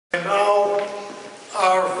And now,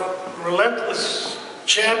 our relentless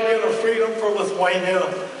champion of freedom for Lithuania,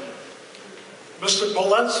 Mr.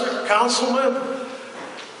 Polensek, Councilman,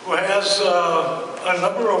 who has a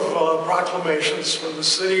number of proclamations from the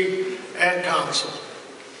city and council.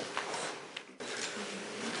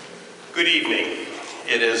 Good evening.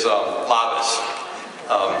 It is Labas.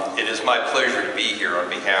 It is my pleasure to be here on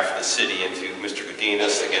behalf of the city and to Mr.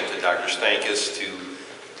 Gudinas, again to Dr. Stankus, to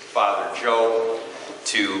Father Joe,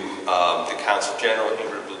 to the Council General,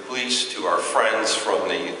 Ingrid Police, to our friends from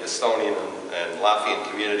the Estonian and Latvian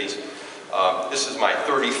communities. This is my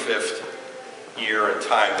 35th year and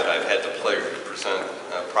time that I've had the pleasure to present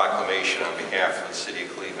a proclamation on behalf of the city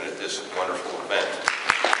of Cleveland at this wonderful event.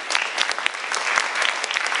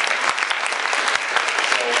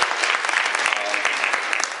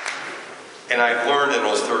 And I've learned in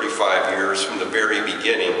those 35 years from the very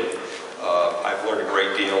beginning, I've learned a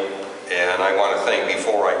great deal. And I want to thank,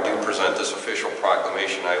 before I do present this official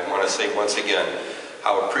proclamation, I want to say once again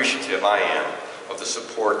how appreciative I am of the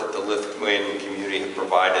support that the Lithuanian community have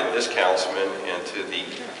provided this councilman and to the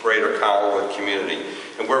greater Collinwood community.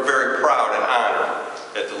 And we're very proud and honored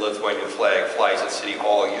that the Lithuanian flag flies at City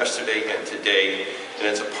Hall yesterday and today. And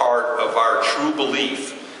it's a part of our true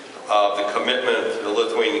belief of the commitment to the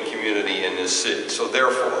Lithuanian community in this city. So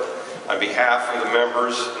therefore, on behalf of the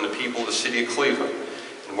members and the people of the city of Cleveland,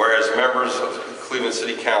 and whereas members of the Cleveland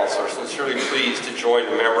City Council are sincerely pleased to join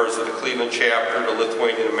the members of the Cleveland chapter of the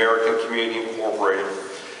Lithuanian American Community Incorporated,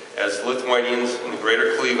 as Lithuanians in the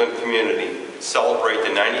greater Cleveland community celebrate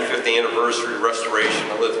the 95th anniversary restoration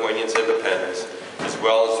of Lithuanians' independence, as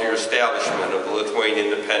well as the establishment of the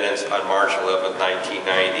Lithuanian independence on March 11,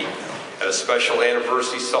 1990. At a special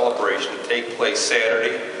anniversary celebration to take place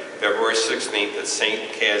Saturday, February 16th at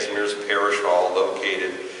St. Casimir's Parish Hall,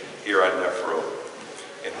 located here on Neff Road.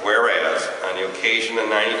 And whereas, on the occasion of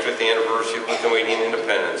the 95th anniversary of Lithuanian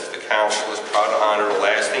independence, the Council is proud to honor the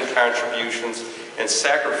lasting contributions and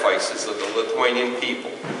sacrifices of the Lithuanian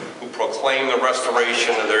people who proclaimed the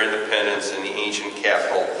restoration of their independence in the ancient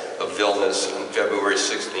capital of Vilnius on February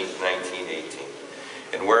 16, 1918.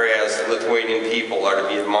 And whereas the Lithuanian people are to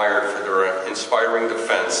be admired for their inspiring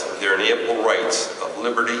defense of their inalienable rights of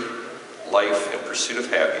liberty, life, and pursuit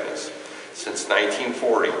of happiness, since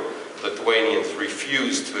 1940, Lithuanians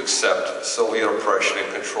refused to accept Soviet oppression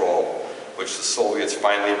and control, which the Soviets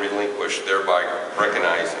finally relinquished, thereby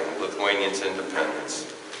recognizing Lithuanians'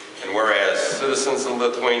 independence. And whereas citizens of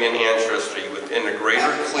Lithuanian ancestry within the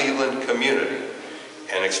greater Cleveland community,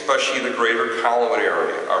 and especially the greater Collinwood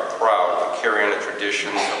area, are proud to carry on the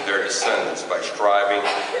traditions of their descendants by striving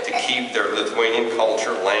to keep their Lithuanian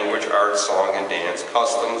culture, language, art, song, and dance,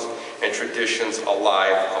 customs, and traditions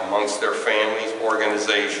alive amongst their families,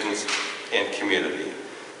 organizations, and community.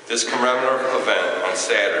 This commemorative event on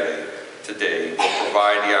Saturday, today, will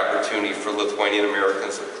provide the opportunity for Lithuanian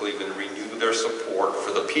Americans of Cleveland to renew their support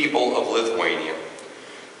for the people of Lithuania,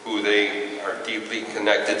 who they are deeply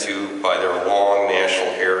connected to by their long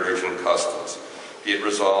national heritage and customs. Be it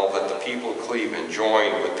resolved that the people of Cleveland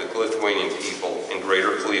join with the Lithuanian people in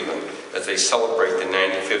greater Cleveland as they celebrate the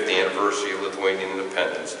 95th anniversary of Lithuanian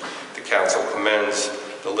independence. The Council commends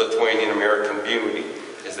the Lithuanian American community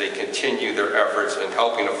as they continue their efforts in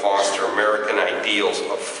helping to foster American ideals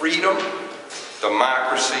of freedom,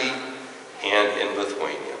 democracy, and in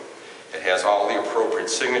Lithuania. It has all the appropriate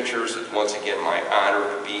signatures. It's once again my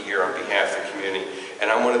honor to be here on behalf of the community.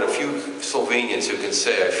 And I'm one of the few Slovenians who can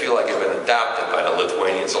say I feel like I've been adopted by the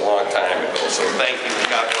Lithuanians a long time ago. So thank you and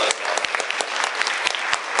God bless.